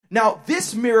Now,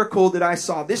 this miracle that I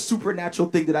saw, this supernatural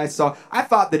thing that I saw, I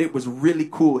thought that it was really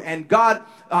cool. And God,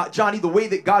 Johnny, the way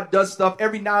that God does stuff,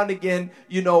 every now and again,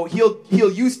 you know,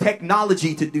 he'll use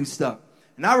technology to do stuff.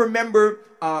 And I remember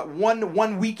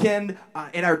one weekend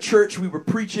in our church, we were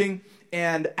preaching.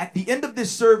 And at the end of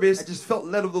this service, I just felt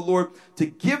led of the Lord to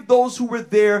give those who were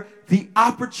there the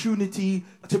opportunity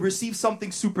to receive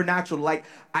something supernatural. Like,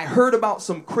 I heard about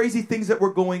some crazy things that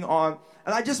were going on.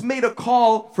 And I just made a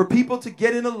call for people to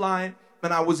get in a line,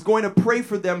 and I was going to pray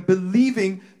for them,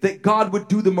 believing that God would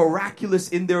do the miraculous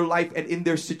in their life and in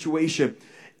their situation.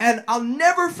 And I'll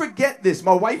never forget this.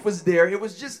 My wife was there. It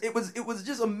was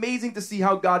just amazing to see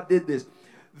how God did this.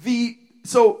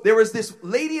 So there was this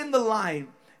lady in the line,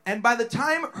 and by the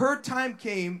time her time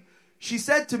came, she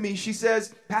said to me, she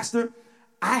says, "Pastor,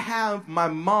 I have my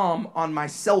mom on my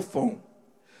cell phone."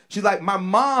 She's like, "My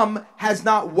mom has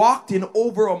not walked in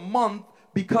over a month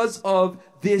because of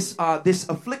this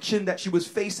affliction that she was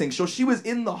facing." So she was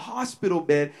in the hospital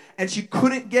bed and she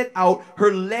couldn't get out.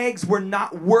 Her legs were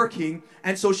not working.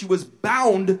 And so she was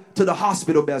bound to the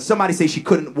hospital bed. Somebody say she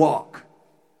couldn't walk.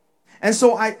 And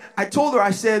so I told her,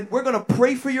 I said, "We're going to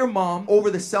pray for your mom over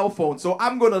the cell phone. So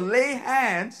I'm going to lay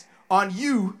hands on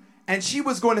you." And she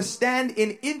was going to stand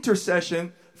in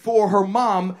intercession for her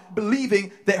mom,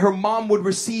 believing that her mom would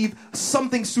receive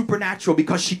something supernatural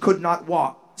because she could not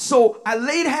walk. So I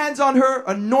laid hands on her,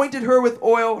 anointed her with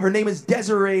oil. Her name is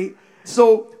Desiree.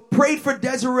 So prayed for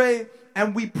Desiree,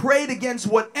 and we prayed against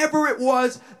whatever it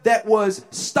was that was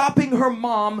stopping her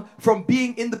mom from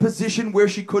being in the position where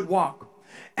she could walk.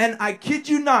 And I kid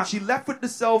you not, she left with the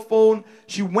cell phone.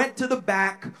 She went to the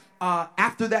back.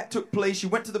 After that took place, she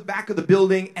went to the back of the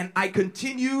building, and I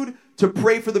continued to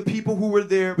pray for the people who were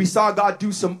there. We saw God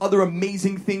do some other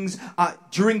amazing things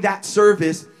during that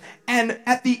service. And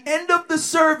at the end of the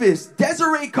service,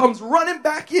 Desiree comes running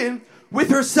back in with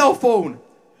her cell phone.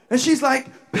 And she's like,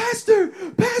 Pastor,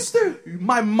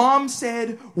 my mom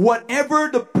said whatever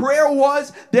the prayer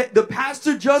was that the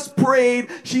pastor just prayed,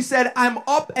 she said, I'm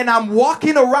up and I'm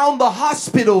walking around the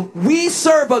hospital. We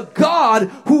serve a God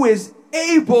who is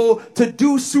able to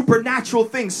do supernatural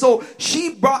things. So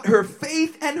she brought her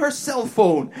faith and her cell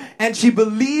phone, and she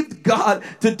believed God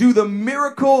to do the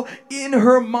miracle in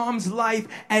her mom's life,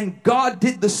 and God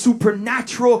did the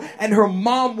supernatural, and her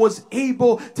mom was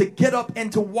able to get up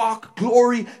and to walk.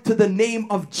 Glory to the name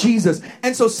of Jesus.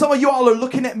 And so some of y'all are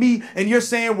looking at me and you're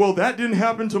saying, well, that didn't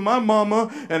happen to my mama,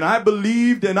 and I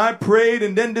believed and I prayed,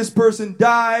 and then this person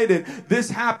died, and this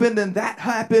happened and that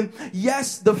happened.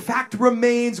 Yes, the fact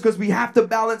remains, because we have to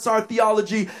balance our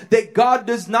theology, that God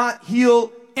does not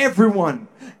heal everyone.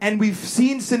 And we've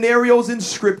seen scenarios in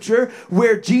scripture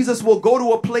where Jesus will go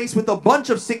to a place with a bunch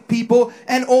of sick people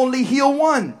and only heal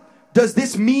one. Does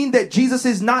this mean that Jesus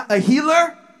is not a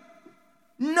healer?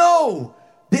 No.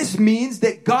 This means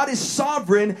that God is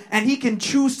sovereign and he can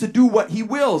choose to do what he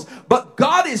wills. But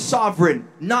God is sovereign,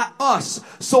 not us.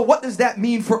 So what does that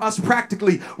mean for us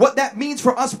practically? What that means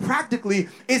for us practically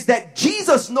is that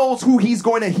Jesus knows who he's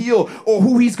going to heal or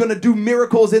who he's going to do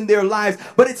miracles in their lives.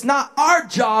 But it's not our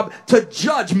job to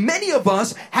judge. Many of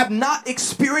us have not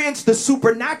experienced the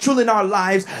supernatural in our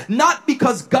lives, not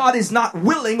because God is not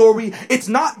willing, or it's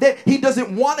not that he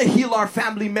doesn't want to heal our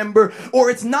family member, or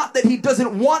it's not that he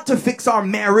doesn't want to fix our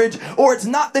marriage, or it's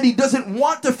not that he doesn't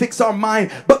want to fix our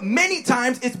mind, but many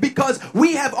times it's because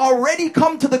we have already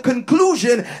come to the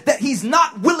conclusion that he's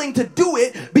not willing to do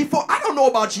it before. I don't know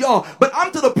about y'all, but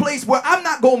I'm to the place where I'm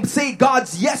not going to say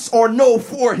God's yes or no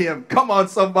for him. Come on,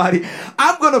 somebody.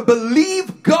 I'm going to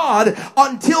believe God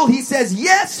until he says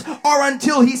yes or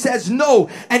until he says no.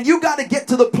 And you got to get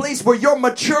to the place where you're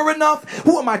mature enough.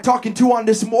 Who am I talking to on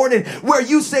this morning? Where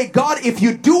you say, God, if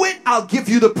you do it, I'll give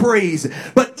you the praise.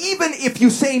 But even if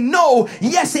you say no,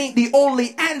 yes ain't the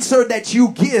only answer that you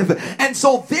give. And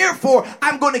so therefore,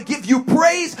 I'm going to give you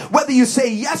praise whether you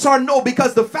say yes or no,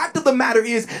 because the fact of the matter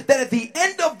is that at the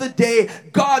end of the day,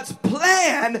 God's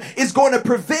plan is going to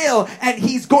prevail, and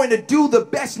he's going to do the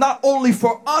best not only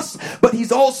for us, but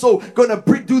he's also going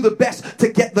to do the best to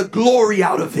get the glory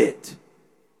out of it.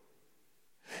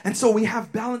 And so we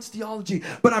have balanced theology.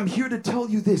 But I'm here to tell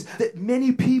you this, that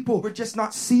many people, we're just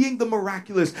not seeing the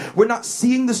miraculous. We're not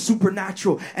seeing the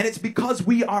supernatural. And it's because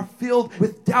we are filled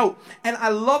with doubt. And I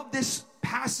love this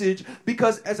passage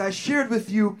because, as I shared with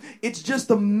you, it's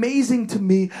just amazing to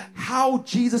me how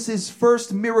Jesus'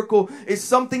 first miracle is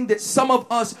something that some of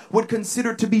us would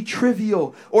consider to be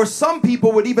trivial, or some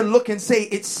people would even look and say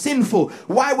it's sinful.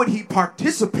 Why would he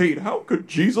participate? How could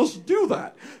Jesus do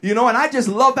that? You know, and I just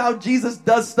love how Jesus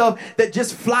does stuff that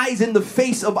just flies in the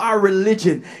face of our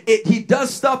religion. He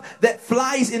does stuff that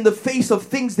flies in the face of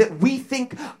things that we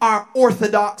think are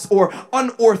orthodox or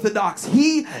unorthodox.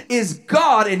 He is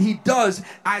God and he does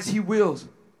as he wills.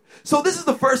 So this is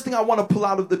the first thing I want to pull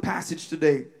out of the passage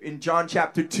today in John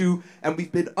chapter 2. And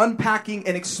we've been unpacking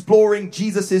and exploring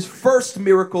Jesus' first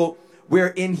miracle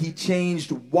wherein he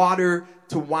changed water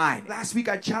to wine. Last week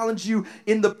I challenged you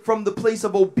from the place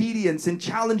of obedience and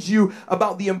challenged you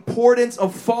about the importance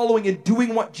of following and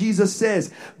doing what Jesus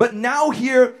says. But now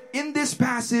here in this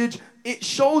passage, it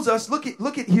shows us, look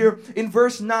at here in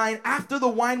verse 9, after the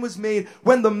wine was made,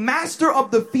 when the master of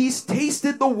the feast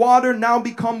tasted the water now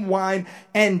become wine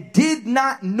and did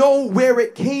not know where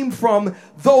it came from,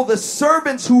 though the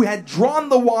servants who had drawn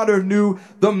the water knew,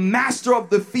 the master of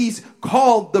the feast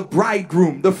called the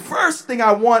bridegroom. The first thing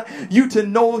I want you to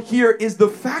know here is the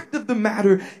fact of the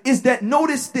matter is that,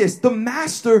 notice this, the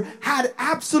master had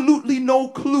absolutely no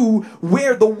clue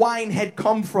where the wine had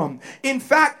come from. In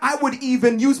fact, I would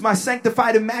even use my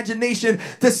sanctified imagination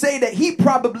to say that he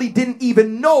probably didn't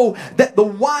even know that the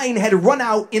wine had run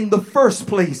out in the first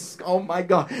place. Oh my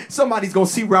God. Somebody's going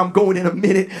to see where I'm going in a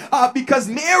minute. Because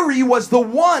Mary was the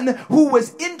one who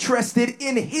was interested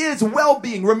in his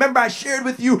well-being. Remember, I shared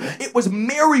with you, it was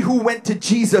Mary who went to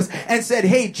Jesus and said,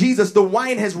 hey, Jesus, the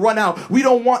wine has run out. We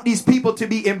don't want these people to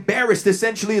be embarrassed,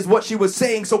 essentially is what she was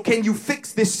saying. So can you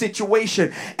fix this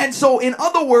situation? And so, in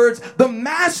other words, the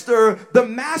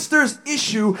master's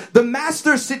issue, the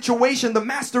master's situation, the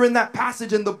master in that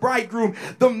passage and the bridegroom,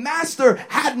 the master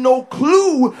had no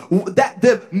clue that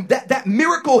that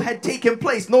miracle had taken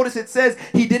place. Notice it says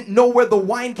he didn't know where the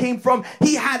wine came from.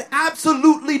 He had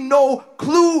absolutely no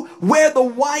clue where the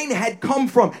wine had come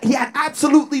from. He had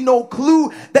absolutely no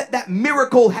clue that that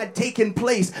miracle had taken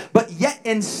place. But yet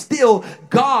and still,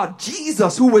 God,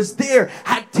 Jesus, who was there,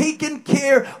 had taken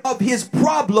care of his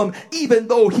problem, even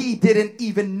though he didn't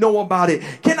even know about it.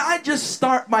 Can I just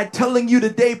start by telling you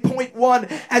today, point one,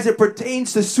 as it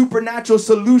pertains to supernatural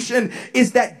solution,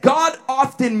 is that God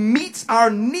often meets our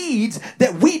needs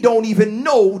that we don't even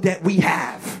know that we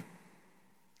have.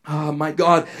 Oh my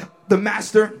God, the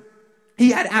master, he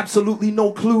had absolutely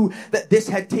no clue that this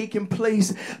had taken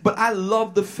place. But I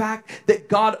love the fact that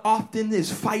God often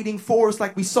is fighting for us,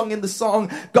 like we sung in the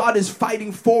song. God is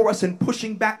fighting for us and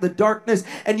pushing back the darkness.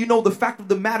 And you know, the fact of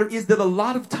the matter is that a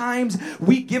lot of times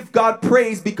we give God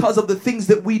praise because of the things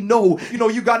that we know. You know,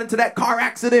 you got into that car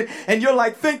accident and you're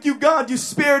like, thank you, God, you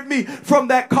spared me from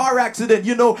that car accident,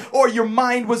 you know, or your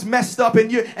mind was messed up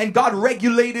and God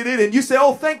regulated it. And you say,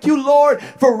 oh, thank you, Lord,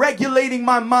 for regulating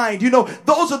my mind. You know,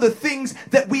 those are the things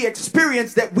that we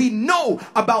experience that we know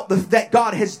about that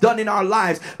God has done in our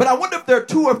lives. But I wonder if there are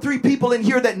 2 or 3 people in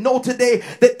here that know today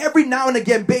that every now and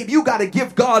again, babe, you got to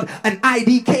give God an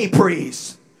IDK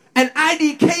praise. An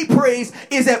IDK praise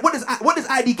is that, what does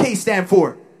IDK stand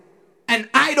for? And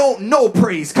I don't know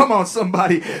praise. Come on,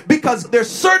 somebody. Because there's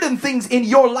certain things in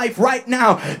your life right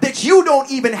now that you don't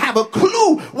even have a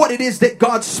clue what it is that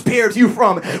God spared you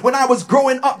from. When I was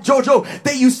growing up, Jojo,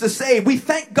 they used to say, we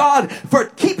thank God for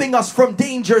keeping us from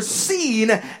danger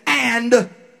seen and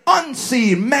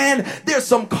unseen. Man, there's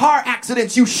some car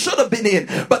accidents you should have been in,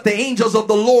 but the angels of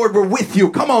the Lord were with you.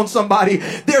 Come on, somebody.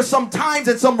 There's some times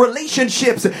and some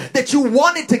relationships that you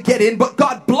wanted to get in, but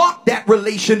God blocked that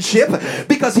relationship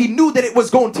because he knew that it was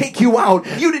going to take you out.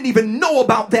 You didn't even know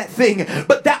about that thing,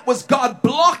 but that was God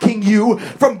blocking you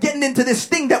from getting into this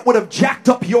thing that would have jacked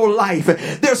up your life.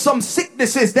 There's some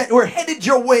sicknesses that were headed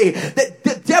your way, that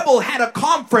the devil had a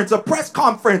press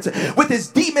conference with his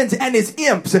demons and his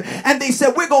imps, and they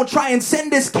said, we're going to try and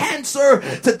send this cancer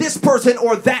to this person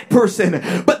or that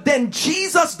person. But then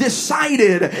Jesus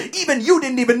decided, even you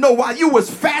didn't even know, while you was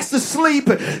fast asleep,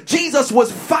 Jesus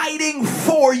was fighting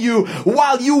for you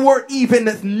while you weren't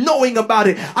even knowing about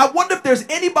it. I wonder if there's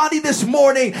anybody this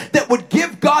morning that would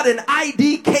give God an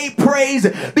IDK praise,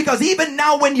 because even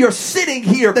now when you're sitting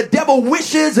here, the devil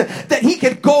wishes that he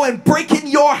could go and break in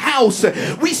your house.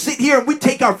 We sit here and we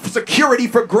take our security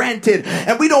for granted,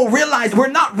 and we don't realize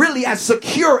we're not really as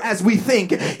secure as we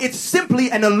think. It's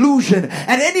simply an illusion.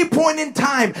 At any point in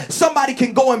time, somebody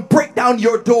can go and break down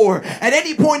your door. At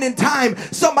any point in time,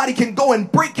 somebody can go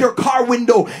and break your car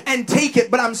window and take it.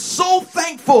 But I'm so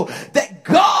thankful that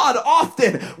God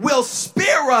often will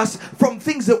spare us from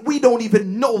things that we don't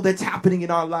even know that's happening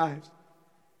in our lives.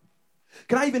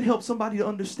 Can I even help somebody to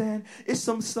understand? It's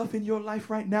some stuff in your life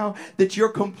right now that you're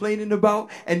complaining about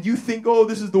and you think, oh,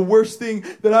 this is the worst thing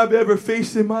that I've ever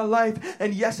faced in my life.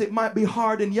 And yes, it might be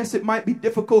hard and yes, it might be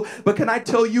difficult. But can I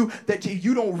tell you that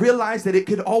you don't realize that it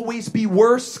could always be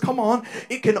worse? Come on.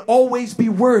 It can always be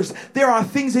worse. There are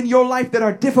things in your life that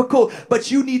are difficult, but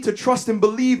you need to trust and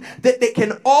believe that they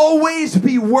can always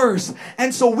be worse.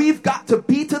 And so we've got to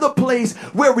be to the place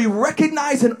where we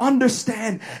recognize and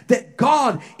understand that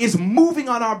God is moving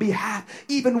on our behalf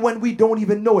even when we don't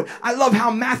even know it. I love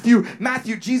how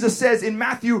Jesus says in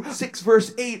Matthew 6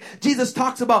 verse 8, Jesus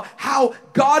talks about how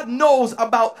God knows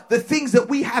about the things that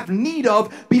we have need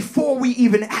of before we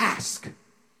even ask.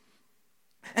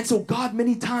 And so God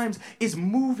many times is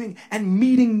moving and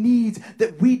meeting needs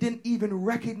that we didn't even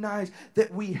recognize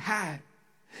that we had.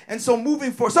 And so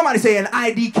moving forward, somebody say an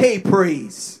IDK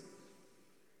praise.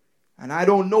 And I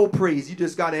don't know praise. You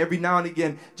just got to every now and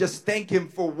again just thank him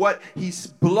for what he's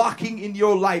blocking in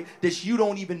your life that you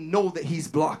don't even know that he's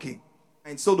blocking.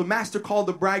 And so the master called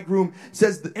the bridegroom,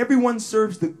 says that everyone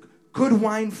serves the good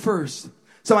wine first.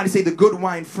 Somebody say the good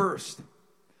wine first.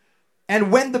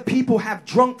 And when the people have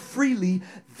drunk freely,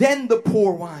 then the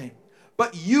poor wine.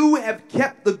 But you have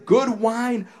kept the good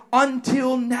wine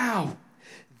until now.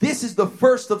 This is the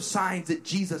first of signs that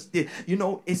Jesus did. You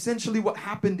know, essentially what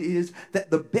happened is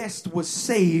that the best was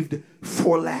saved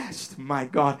for last. My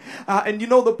God. And you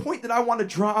know, the point that I want to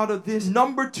draw out of this,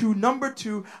 number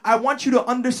two, I want you to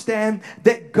understand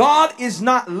that God is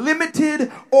not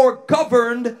limited or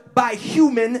governed by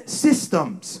human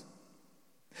systems.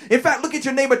 In fact, look at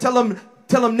your neighbor, tell him,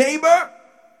 neighbor,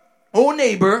 oh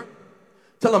neighbor,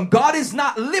 tell him God is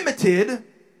not limited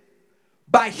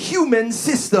by human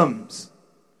systems.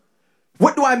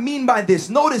 What do I mean by this?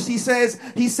 Notice he says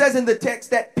in the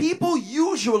text that people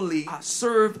usually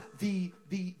serve the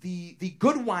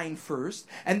good wine first,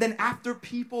 and then after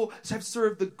people have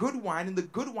served the good wine and the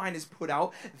good wine is put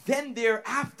out, then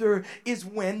thereafter is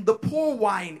when the poor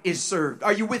wine is served.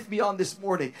 Are you with me on this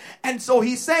morning? And so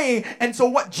he's saying, and so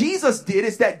what Jesus did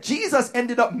is that Jesus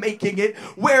ended up making it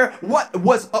where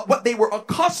what they were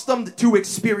accustomed to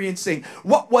experiencing,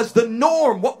 what was the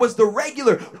norm, what was the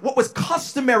regular, what was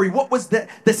customary, what was the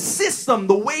system,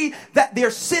 the way that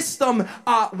their system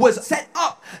was set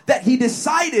up, that he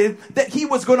decided that he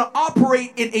was going to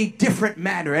operate in a different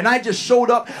manner. And I just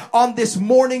showed up on this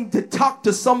morning to talk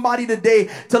to somebody today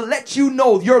to let you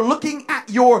know you're looking at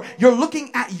your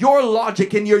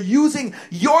logic, and you're using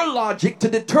your logic to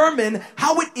determine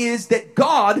how it is that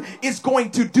God is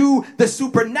going to do the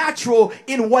supernatural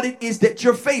in what it is that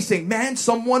you're facing. Man,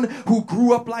 someone who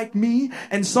grew up like me,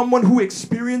 and someone who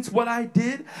experienced what I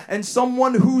did, and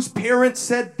someone whose parents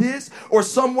said this, or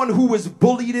someone who was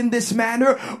bullied in this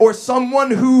manner, or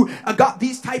someone who got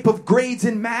these type of grades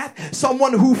in math,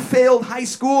 someone who failed high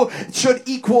school should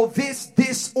equal this,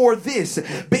 or this.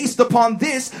 Based upon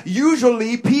this,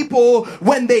 usually people,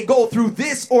 when they go through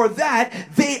this or that,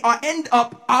 they end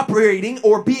up operating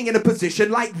or being in a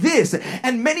position like this.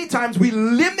 And many times we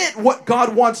limit what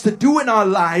God wants to do in our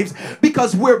lives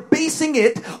because we're basing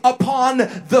it upon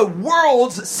the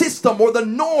world's system or the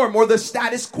norm or the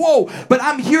status quo. But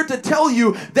I'm here to tell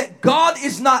you that God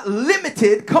is not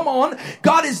limited. Come on.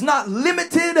 God is not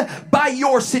limited by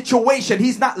your situation.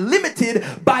 He's not limited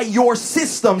by your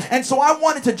system. And so I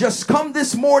wanted to just come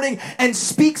this morning and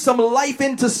speak some life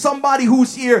into somebody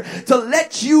who's here to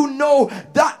let you know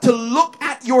that to look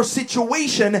at your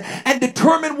situation and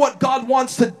determine what God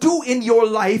wants to do in your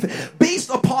life based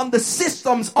upon the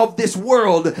systems of this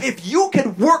world. If you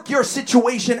could work your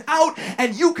situation out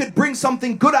and you could bring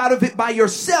something good out of it by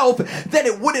yourself, then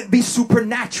it wouldn't be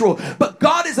supernatural. But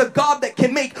God is a God that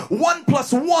can make 1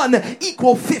 + 1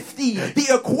 = 50.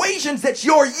 The equations that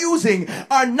you're using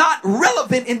are not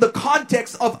relevant in the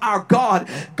context of our God.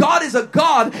 God is a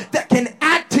God that can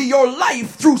add to your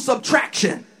life through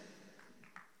subtraction.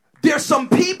 There's some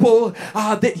people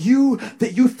that you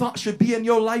thought should be in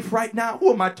your life right now.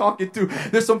 Who am I talking to?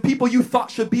 There's some people you thought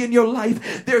should be in your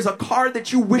life. There's a car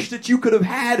that you wish that you could have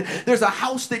had. There's a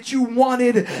house that you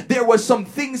wanted. There was some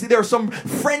things, there are some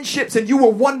friendships, and you were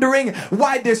wondering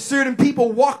why there's certain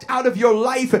people walked out of your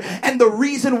life. And the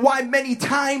reason why many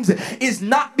times is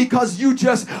not because you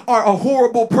just are a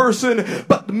horrible person,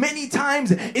 but many times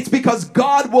it's because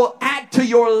God will add to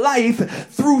your life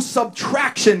through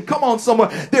subtraction. Come on,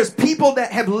 someone. There's There's people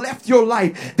that have left your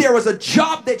life. There was a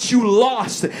job that you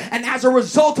lost, and as a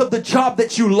result of the job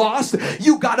that you lost,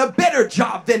 you got a better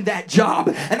job than that job.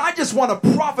 And I just want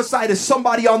to prophesy to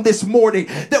somebody on this morning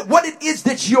that what it is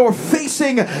that you're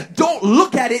facing, don't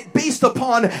look at it based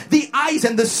upon the eyes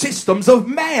and the systems of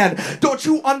man. Don't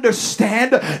you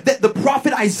understand that the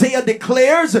prophet Isaiah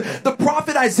declares? The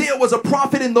prophet Isaiah was a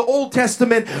prophet in the Old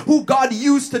Testament who God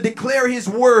used to declare his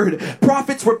word.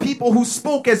 Prophets were people who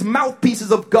spoke as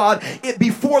mouthpieces of God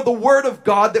before the word of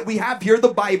God that we have here,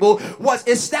 the Bible, was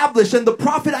established. And the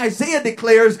prophet Isaiah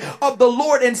declares of the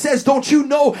Lord and says, don't you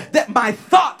know that my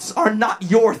thoughts are not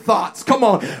your thoughts? Come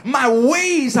on. My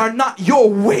ways are not your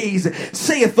ways,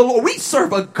 saith the Lord. We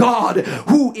serve a God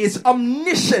who is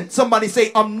omniscient. Somebody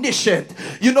say omniscient.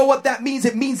 You know what that means?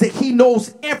 It means that he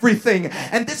knows everything.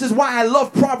 And this is why I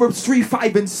love Proverbs 3,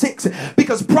 5, and 6.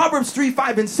 Because Proverbs 3,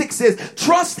 5, and 6 says,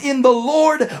 trust in the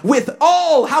Lord with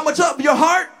all, how much of your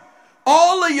heart?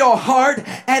 All of your heart,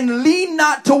 and lean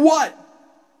not to what?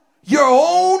 Your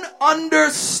own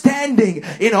understanding.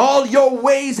 In all your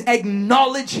ways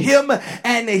acknowledge him,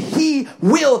 and he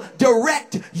will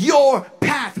direct your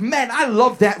path. Man, I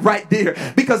love that right there,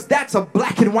 because that's a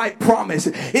black and white promise.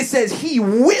 It says he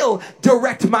will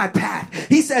direct my path.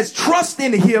 He says trust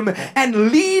in him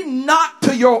and lean not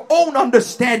to your own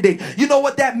understanding. You know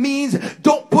what that means?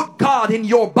 Don't put God in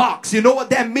your box. You know what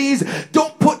that means?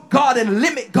 Don't put God and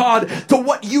limit God to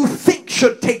what you think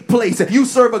should take place. You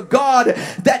serve a God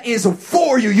that is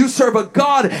for you. You serve a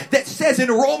God that says in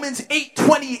Romans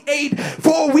 8:28,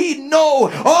 for we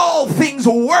know all things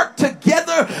work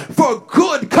together for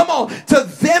good. Come on, to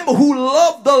them who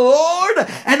love the Lord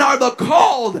and are the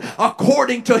called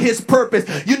according to his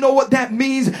purpose. You know what that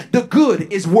means? The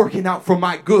good is working out for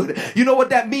my good. You know what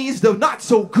that means? The not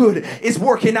so good is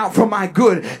working out for my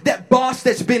good. That boss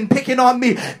that's been picking on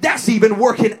me, that's even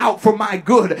working out for my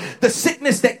good. The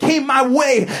sickness that came my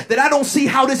way that I don't see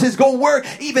how this is going to work,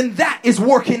 even that is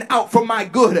working out for my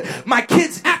good. My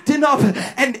kids acting up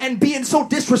and being so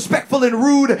disrespectful and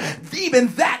rude, even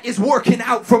that is working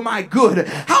out for my good.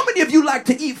 How many of you like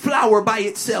to eat flour by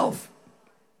itself?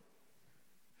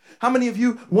 How many of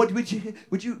you, would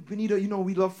you, Benita, you know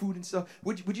we love food and stuff.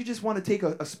 Would you just want to take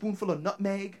a spoonful of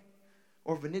nutmeg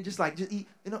or vanilla, just eat,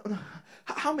 you know?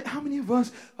 How many of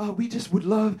us, we just would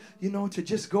love, you know, to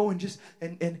just go and just,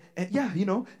 and yeah, you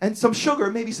know, and some sugar.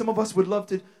 Maybe some of us would love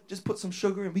to just put some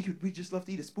sugar, and we just love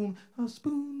to eat a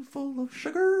spoonful of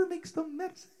sugar makes the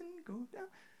medicine go down.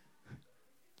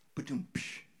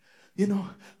 You know,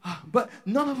 but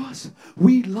none of us,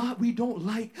 we don't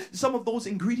like some of those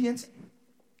ingredients.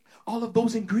 All of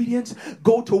those ingredients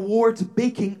go towards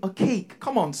baking a cake.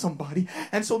 Come on, somebody.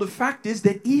 And so the fact is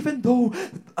that even though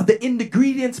the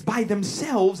ingredients by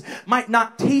themselves might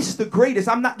not taste the greatest,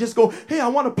 I'm not just going, hey, I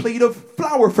want a plate of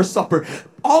flour for supper.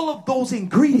 All of those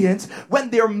ingredients,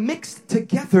 when they're mixed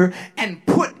together and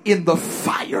put in the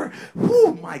fire,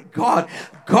 oh my God,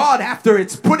 after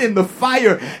it's put in the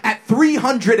fire at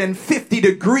 350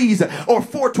 degrees or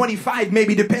 425,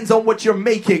 maybe depends on what you're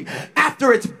making.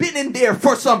 After it's been in there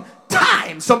for some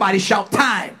time, somebody shout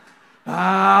time.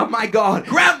 Ah, my God.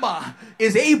 Grandma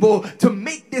is able to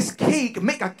make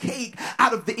a cake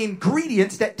out of the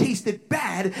ingredients that tasted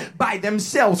bad by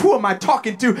themselves. Who am I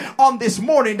talking to on this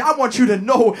morning? I want you to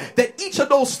know that each of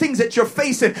those things that you're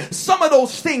facing, some of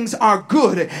those things are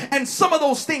good and some of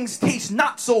those things taste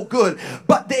not so good.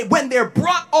 But when they're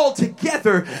brought all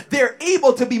together, they're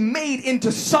able to be made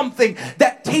into something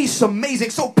that tastes amazing.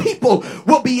 So people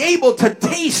will be able to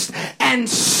taste and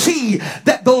see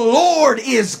that the Lord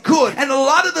is good. And a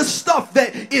lot of the stuff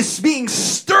that is being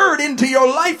stirred into your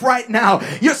life right now,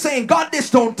 you're saying, God, this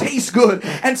don't taste good.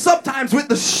 And sometimes with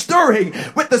the stirring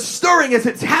as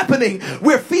it's happening,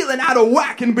 we're feeling out of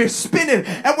whack and we're spinning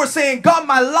and we're saying, God,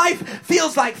 my life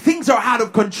feels like things are out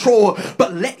of control,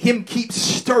 but let him keep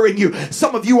stirring you.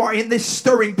 Some of you are in this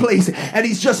stirring place and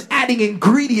he's just adding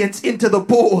ingredients into the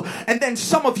bowl. And then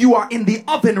some of you are in the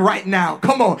oven right now.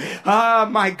 Come on. Ah,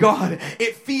 my God.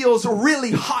 It feels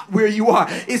really hot where you are.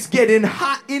 It's getting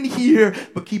hot in here,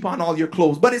 but keep on all your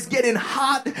clothes. But it's getting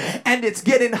hot and it's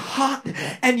getting hot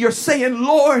and you're saying,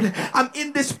 Lord, I'm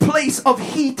in this place of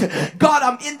heat. God,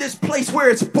 I'm in this place where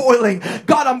it's boiling.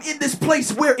 God, I'm in this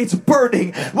place where it's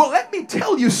burning. Well, let me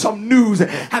tell you some news.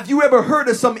 Have you ever heard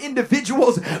of some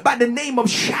individuals by the name of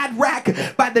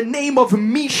Shadrach, by the name of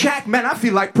Meshach? Man, I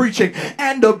feel like preaching.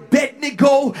 And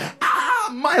Abednego. Ah,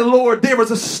 My Lord, there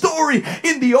was a story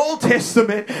in the Old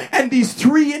Testament, and these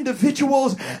three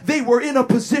individuals, they were in a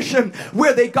position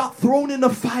where they got thrown in the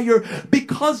fire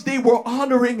because they were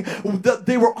honoring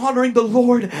the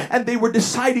Lord, and they were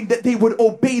deciding that they would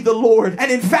obey the Lord.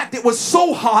 And in fact, it was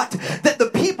so hot that the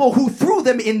people who threw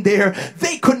them in there,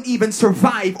 they couldn't even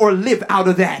survive or live out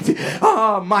of that.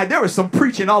 Oh my, there was some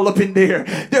preaching all up in there.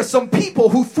 There's some people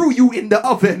who threw you in the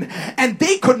oven and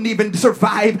they couldn't even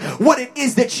survive what it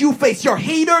is that you face. Your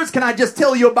haters, can I just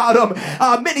tell you about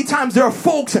them? Many times there are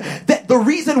folks that the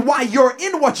reason why you're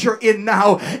in what you're in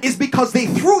now is because they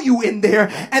threw you in there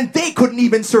and they couldn't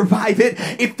even survive it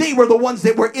if they were the ones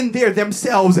that were in there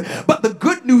themselves. But the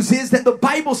good news is that the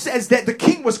Bible says that the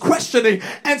king was questioning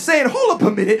and saying, hold up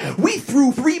a minute, we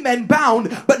threw 3 men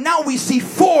bound, but now we see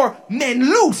 4 men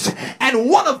loose, and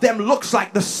one of them looks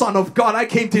like the Son of God. I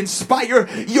came to inspire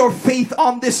your faith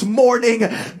on this morning.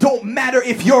 Don't matter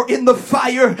if you're in the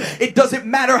fire. It doesn't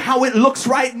matter how it looks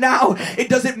right now. It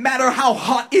doesn't matter how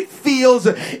hot it feels.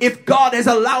 If God has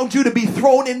allowed you to be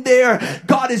thrown in there,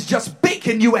 God is just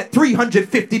baking you at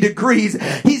 350 degrees.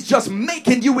 He's just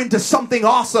making you into something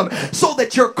awesome so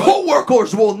that your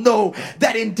co-workers will know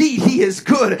that indeed He is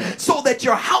good, so that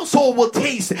your household will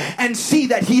taste and see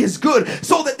that He is good,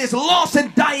 so that this lost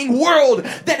and dying world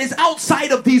that is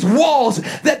outside of these walls,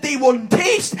 that they will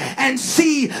taste and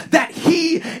see that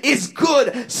He is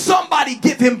good. Somebody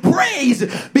give Him praise,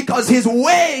 because His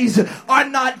ways are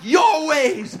not your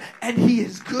ways and He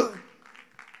is good.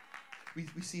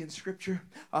 We see in scripture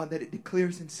that it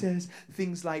declares and says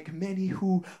things like, many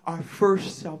who are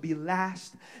first shall be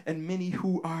last, and many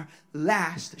who are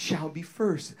last shall be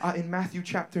first. In Matthew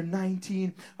chapter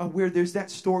 19, where there's that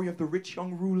story of the rich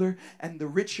young ruler, and the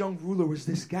rich young ruler was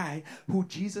this guy who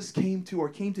Jesus came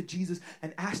to Jesus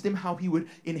and asked him how he would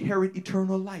inherit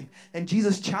eternal life. And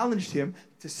Jesus challenged him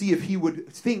to see if he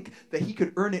would think that he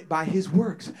could earn it by his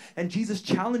works. And Jesus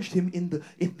challenged him in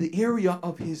the area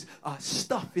of his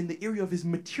stuff, in the area of his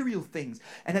material things.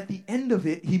 And at the end of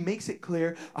it, he makes it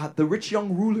clear, the rich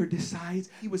young ruler decides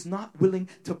he was not willing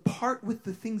to part with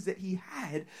the things that he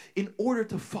had in order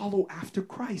to follow after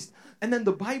Christ. And then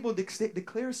the Bible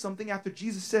declares something after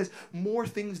Jesus says more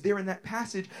things there in that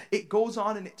passage. It goes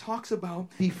on and it talks about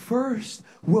the first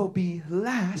will be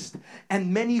last,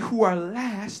 and many who are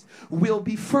last will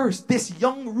be first. This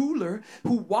young ruler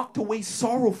who walked away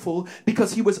sorrowful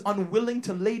because he was unwilling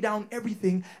to lay down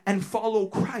everything and follow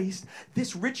Christ,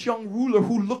 this rich young ruler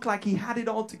who looked like he had it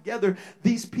all together,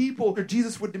 these people,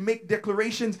 Jesus would make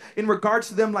declarations in regards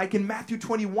to them, like in Matthew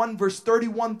 21 verse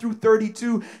 31 through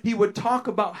 32, he would talk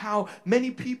about how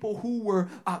many people who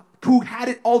had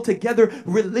it all together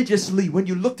religiously, when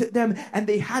you looked at them and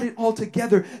they had it all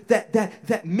together,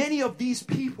 that many of these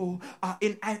people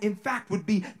in fact would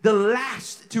be the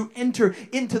last to enter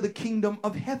into the kingdom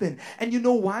of heaven. And you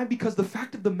know why? Because the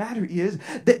fact of the matter is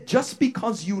that just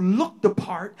because you look the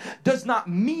part does not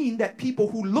mean that people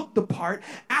who look the part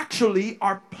actually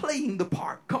are playing the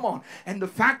part. Come on. And the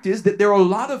fact is that there are a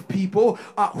lot of people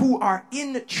who are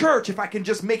in church, if I can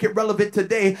just make it relevant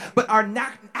today, but are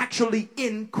not actually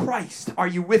in Christ. Are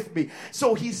you with me?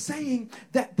 So he's saying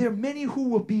that there are many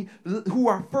who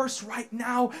are first right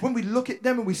now. When we look at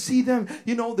them and we see them,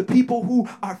 you know, the people who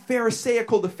are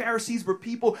Pharisaical, the Pharisees were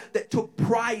people that took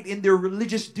pride in their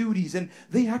religious duties, and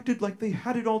they acted like they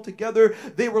had it all together.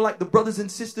 They were like the brothers and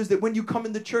sisters that when you come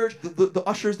in the church, the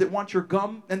ushers that want your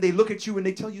gum, and they look at you and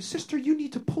they tell you, sister, you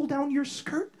need to pull down your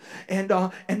skirt and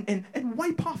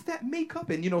wipe off that makeup.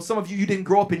 And you know, some of you didn't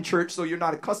grow up in church, so you're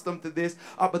not accustomed to this,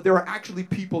 but there are actually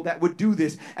people that would do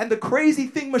this. And the crazy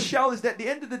thing, Michelle, is that at the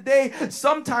end of the day,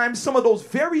 sometimes some of those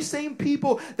very same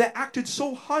people that acted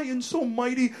so high and so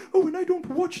mighty, oh, and I don't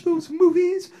watch those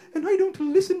movies, and I don't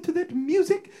listen to that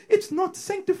music, it's not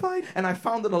sanctified. And I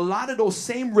found that a lot of those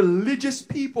same religious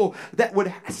people that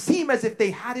would seem as if they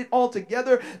had it all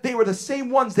together, they were the same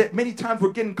ones that many times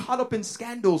were getting caught up in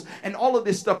scandals and all of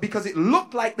this stuff because it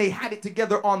looked like they had it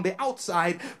together on the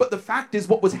outside, but the fact is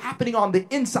what was happening on the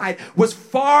inside was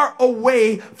far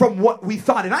away from what we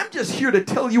thought. And I'm just here to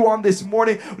tell you on this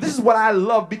morning, this is what I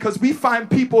love, because we find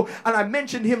people, and I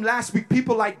mentioned him last week,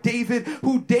 people like David,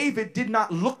 who David did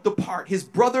not look the part. His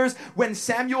brothers, when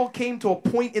Samuel came to a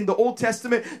point in the Old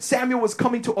Testament, Samuel was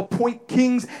coming to appoint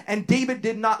kings, and David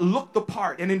did not look the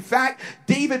part. And in fact,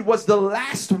 David was the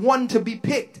last one to be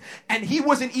picked, and he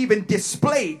wasn't even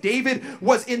displayed. David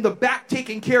was in the back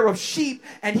taking care of sheep,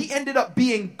 and he ended up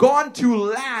being gone to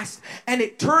last. And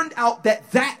it turned out that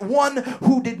one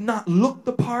who who did not look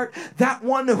the part, that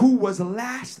one who was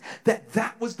last,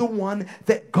 that was the one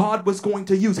that God was going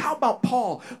to use. How about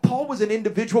Paul? Paul was an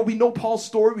individual. We know Paul's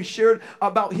story. We shared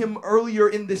about him earlier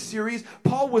in this series.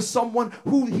 Paul was someone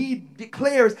who he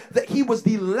declares that he was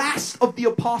the last of the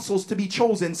apostles to be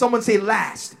chosen. Someone say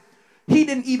last. He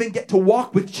didn't even get to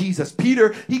walk with Jesus.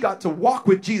 Peter, he got to walk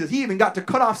with Jesus. He even got to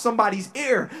cut off somebody's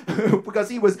ear because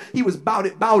he was about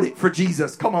it for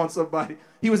Jesus. Come on, somebody.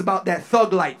 He was about that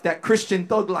thug life, that Christian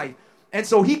thug life. And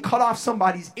so he cut off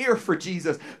somebody's ear for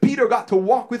Jesus. Peter got to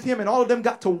walk with him, and all of them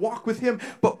got to walk with him.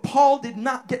 But Paul did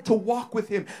not get to walk with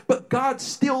him. But God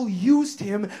still used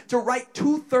him to write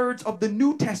 2/3 of the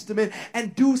New Testament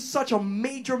and do such a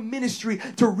major ministry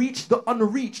to reach the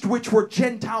unreached, which were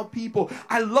Gentile people.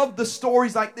 I love the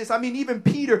stories like this. I mean, even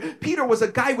Peter was a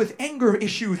guy with anger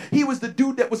issues. He was the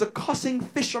dude that was a cussing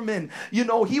fisherman. You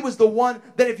know, he was the one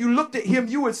that if you looked at him,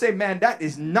 you would say, man,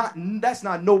 that's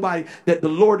not nobody that the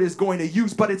Lord is going to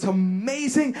use. But it's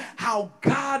amazing how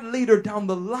God later down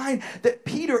the line that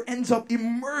Peter ends up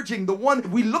emerging, the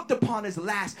one we looked upon as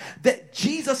last, that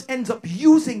Jesus ends up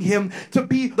using him to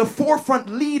be the forefront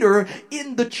leader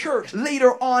in the church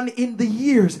later on in the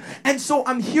years. And so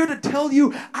I'm here to tell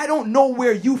you, I don't know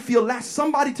where you feel last.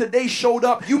 Somebody today showed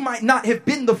up. You might not have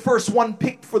been the first one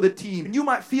picked for the team. You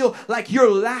might feel like you're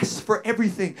last for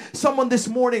everything. Someone this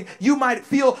morning, you might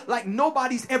feel like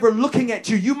nobody's ever looking at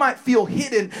you. You might feel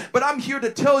hidden. But I'm here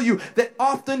to tell you that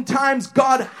oftentimes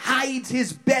God hides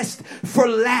his best for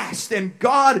last. And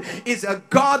God is a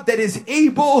God that is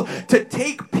able to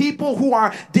take people who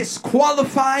are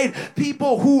disqualified,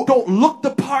 people who don't look the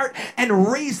part, and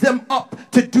raise them up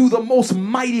to do the most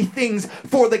mighty things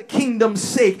for the kingdom's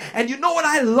sake. And you know what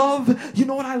I love? You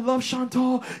know what I love,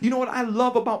 Chantal? You know what I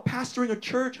love about pastoring a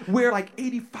church where like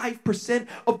 85%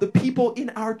 of the people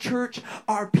in our church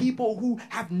are people who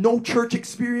have no church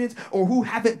experience or who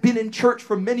haven't been in church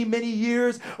for many, many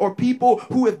years, or people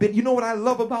who have been, you know what I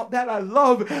love about that? I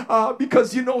love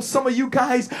because, you know, some of you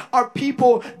guys are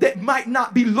people that might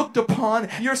not be looked upon.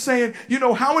 You're saying, you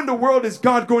know, how in the world is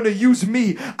God going to use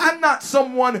me? I'm not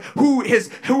someone who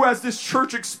has this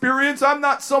church experience. I'm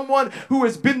not someone who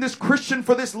has been this Christian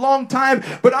for this long time,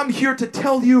 but I'm here to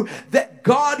tell you that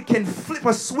God can flip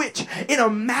a switch in a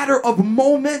matter of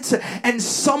moments, and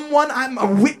I'm a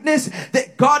witness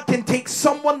that God can take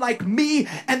someone like me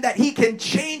and that he can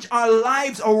change our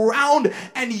lives around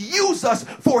and use us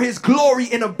for his glory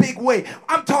in a big way.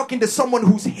 I'm talking to someone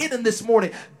who's hidden this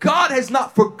morning. God has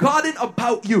not forgotten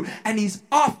about you, and he's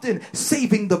often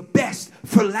saving the best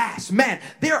for last. Man,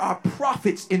 there are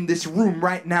prophets in this room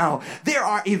right now. There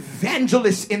are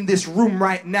evangelists in this room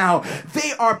right now.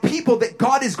 They are people that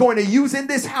God is going to use in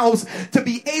this house to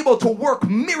be able to work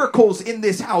miracles in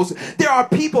this house. There are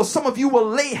people, some of you will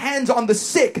lay hands on the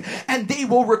sick and they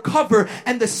will recover,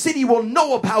 and the city will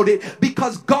know about it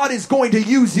because God is going to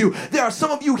use you. There are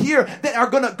some of you here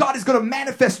that God is going to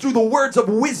manifest through the words of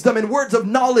wisdom and words of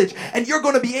knowledge, and you're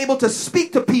going to be able to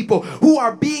speak to people who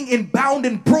are being in bound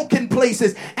and broken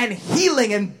places, and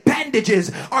healing and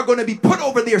bandages are going to be put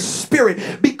over their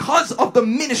spirit because of the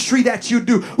ministry that you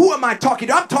do. Who am I talking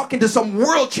to? I'm talking to some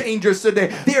world changers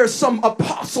today. There are some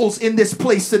apostles in this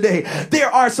place today. There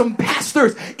are some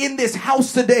pastors in this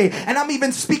house today, and I'm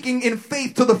even speaking in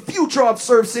faith to the future of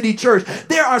Serve City Church.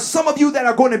 There are some of you that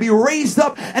are going to be raised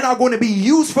up and are going to be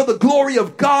used for the glory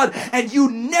of God, and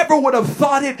you never would have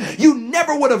thought it. You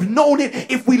never would have known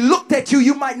it. If we looked at you,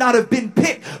 you might not have been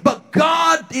picked. But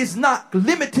God is not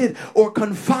limited or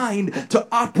confined to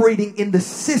operating in the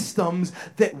systems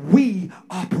that we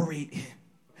operate in.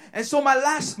 And so my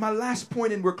last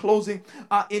point, and we're closing,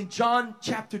 in John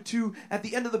chapter 2, at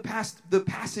the end of the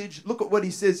passage, look at what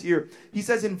he says here. He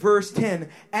says in verse 10,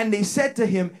 and they said to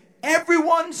him,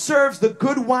 everyone serves the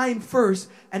good wine first,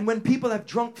 and when people have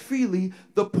drunk freely,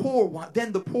 the poor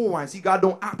wine. See, God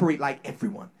don't operate like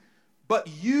everyone. But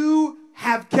you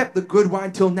have kept the good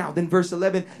wine till now. Then verse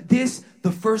 11, this,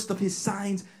 the first of his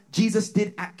signs, Jesus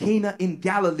did at Cana in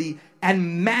Galilee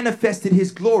and manifested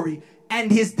his glory, and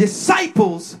his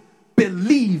disciples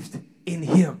believed in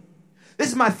him. This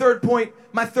is my third point.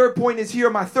 My third point is here.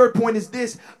 My third point is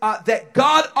this, that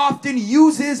God often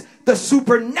uses the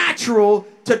supernatural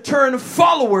to turn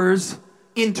followers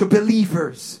into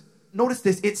believers. Notice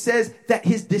this. It says that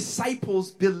his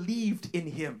disciples believed in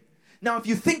him. Now, if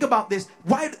you think about this,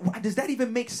 why does that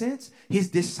even make sense? His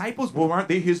disciples, well, aren't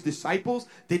they his disciples?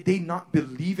 Did they not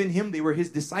believe in him? They were his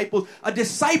disciples. A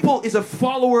disciple is a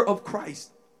follower of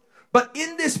Christ. But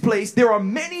in this place, there are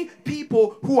many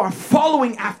people who are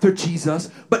following after Jesus,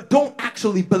 but don't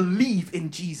actually believe in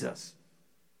Jesus.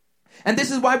 And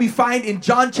this is why we find in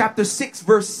John chapter 6,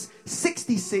 verse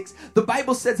 66, the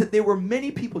Bible says that there were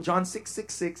many people, John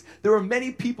 6:66, there were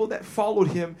many people that followed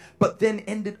him, but then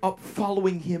ended up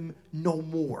following him no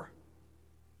more.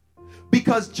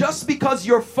 Because just because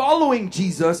you're following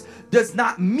Jesus does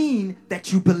not mean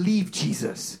that you believe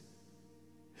Jesus.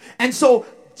 And so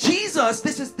Jesus,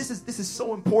 this is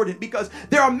so important, because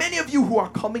there are many of you who are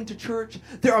coming to church.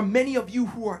 There are many of you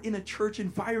who are in a church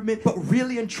environment. But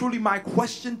really and truly, my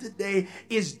question today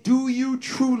is, do you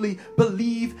truly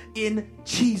believe in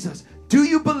Jesus? Do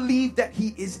you believe that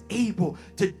he is able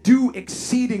to do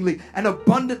exceedingly and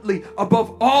abundantly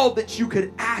above all that you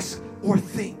could ask or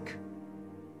think?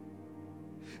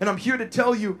 And I'm here to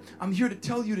tell you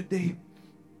today,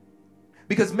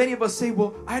 because many of us say,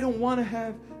 well, I don't want to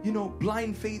have,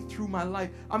 blind faith through my life.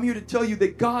 I'm here to tell you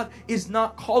that God is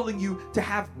not calling you to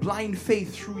have blind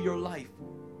faith through your life.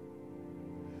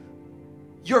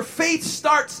 Your faith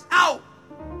starts out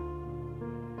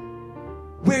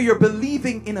where you're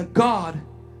believing in a God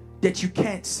that you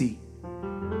can't see.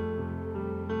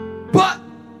 But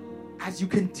as you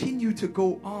continue to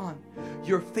go on,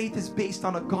 your faith is based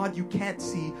on a God you can't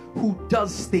see, who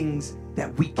does things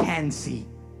that we can see.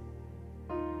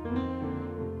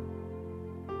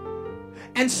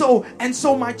 And so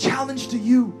my challenge to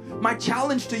you,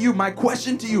 my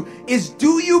question to you is,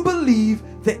 do you believe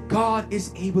that God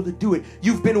is able to do it?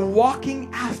 You've been walking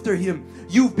after him.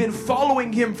 You've been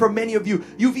following him for many of you.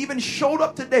 You've even showed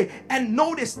up today and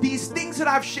noticed these things that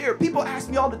I've shared. People ask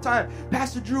me all the time,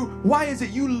 Pastor Drew, why is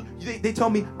it they tell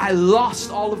me I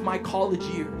lost all of my college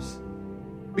years.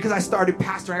 Because I started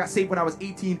pastoring. I got saved when I was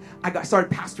 18. I started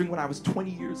pastoring when I was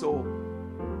 20 years old.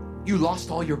 You lost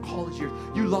all your college years.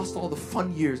 You lost all the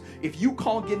fun years. If you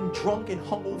call getting drunk and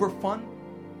hungover fun,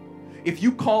 if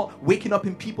you call waking up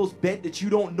in people's bed that you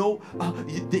don't know,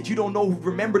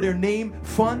 remember their name,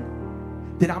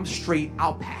 fun, then I'm straight.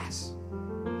 I'll pass.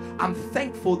 I'm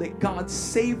thankful that God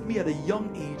saved me at a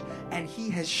young age, and he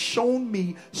has shown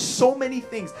me so many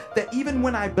things that even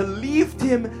when I believed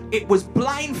him, it was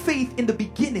blind faith in the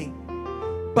beginning.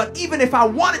 But even if I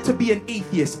wanted to be an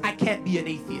atheist, I can't be an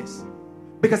atheist.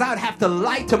 Because I would have to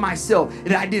lie to myself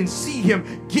that I didn't see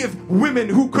him give women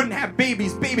who couldn't have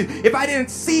babies. If I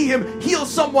didn't see him heal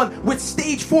someone with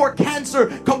stage 4 cancer,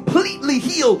 completely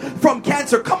healed from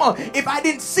cancer. Come on. If I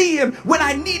didn't see him when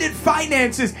I needed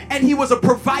finances and he was a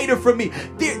provider for me.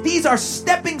 These are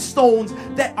stepping stones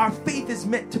that our faith is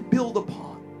meant to build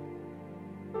upon.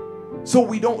 So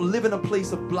we don't live in a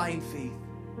place of blind faith.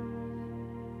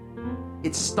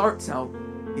 It starts out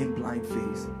in blind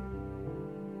faith.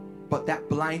 But that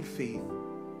blind faith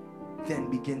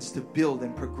then begins to build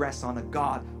and progress on a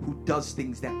God who does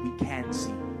things that we can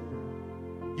see.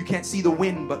 You can't see the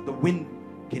wind, but the wind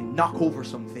can knock over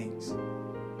some things.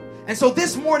 And so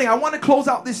this morning, I want to close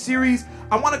out this series.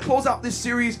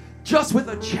 Just with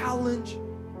a challenge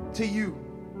to you.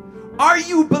 Are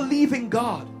you believing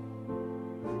God?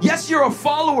 Yes, you're a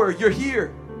follower. You're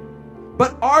here.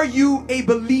 But are you a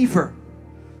believer?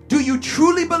 Do you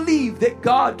truly believe that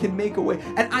God can make a way?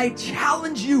 And I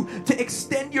challenge you to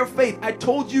extend your faith. I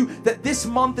told you that this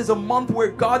month is a month where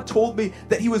God told me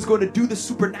that he was going to do the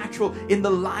supernatural in the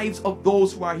lives of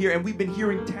those who are here. And we've been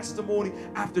hearing testimony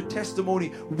after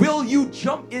testimony. Will you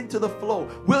jump into the flow?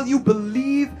 Will you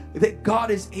believe that God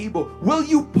is able? Will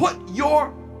you put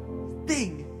your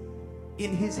thing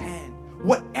in his hand?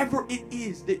 Whatever it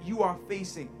is that you are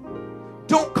facing.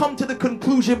 Don't come to the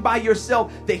conclusion by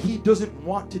yourself that he doesn't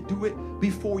want to do it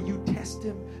before you test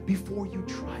him, before you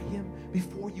try him,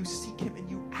 before you seek him and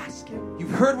you ask him.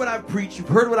 You've heard what I've preached. You've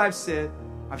heard what I've said.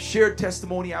 I've shared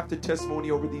testimony after testimony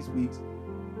over these weeks.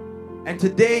 And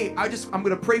today, I'm going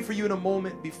to pray for you in a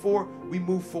moment before we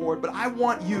move forward. But I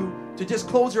want you to just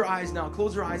close your eyes now.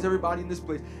 Close your eyes, everybody in this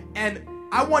place. And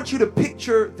I want you to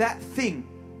picture that thing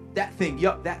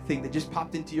that just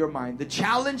popped into your mind. The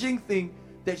challenging thing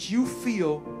that you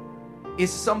feel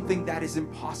is something that is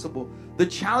impossible. The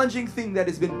challenging thing that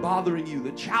has been bothering you.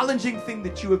 The challenging thing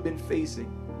that you have been facing.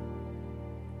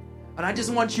 And I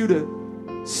just want you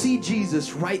to see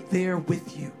Jesus right there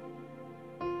with you.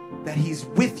 That he's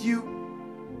with you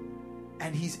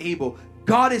and he's able.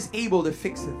 God is able to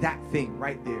fix that thing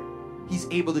right there. He's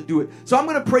able to do it. So I'm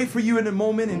going to pray for you in a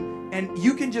moment, and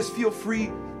you can just feel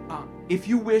free, if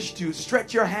you wish, to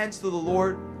stretch your hands to the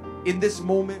Lord in this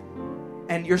moment.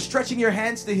 And you're stretching your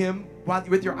hands to him while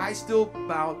with your eyes still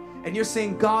bowed. And you're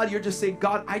saying, God,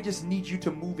 I just need you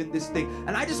to move in this thing.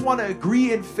 And I just want to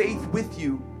agree in faith with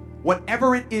you,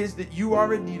 whatever it is that you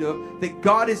are in need of, that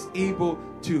God is able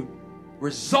to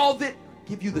resolve it,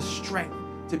 give you the strength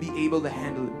to be able to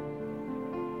handle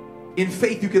it. In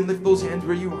faith, you can lift those hands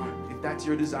where you are. if that's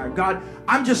your desire. God,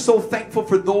 I'm just so thankful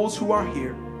for those who are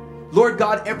here. Lord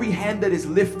God, every hand that is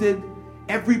lifted,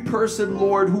 every person,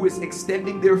 Lord, who is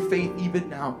extending their faith even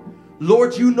now.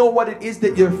 Lord, you know what it is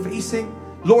that you're facing.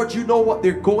 Lord, you know what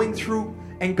they're going through.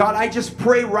 And God, I just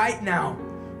pray right now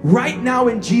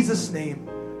in Jesus' name,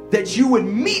 that you would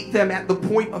meet them at the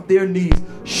point of their needs.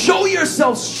 Show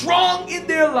yourself strong in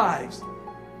their lives,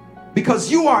 because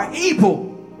you are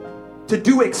able to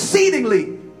do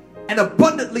exceedingly and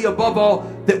abundantly above all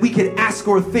that we can ask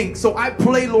or think. So I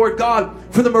pray, Lord God,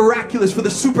 for the miraculous, for the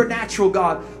supernatural,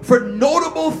 God, for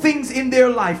notable things in their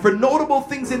life,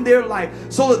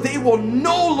 so that they will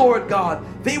know, Lord God,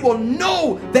 they will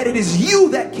know that it is you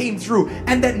that came through,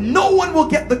 and that no one will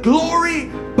get the glory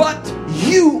but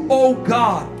you, oh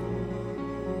God.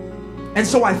 And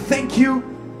so I thank you,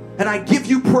 and I give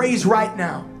you praise right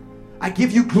now. I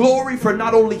give you glory for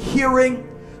not only hearing,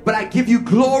 but I give you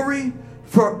glory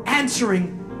for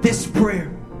answering this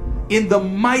prayer. In the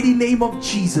mighty name of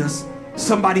Jesus,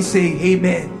 somebody say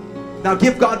amen. Now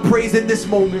give God praise in this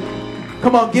moment.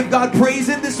 Come on, give God praise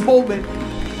in this moment.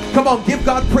 Come on, give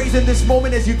God praise in this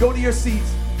moment as you go to your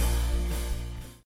seats.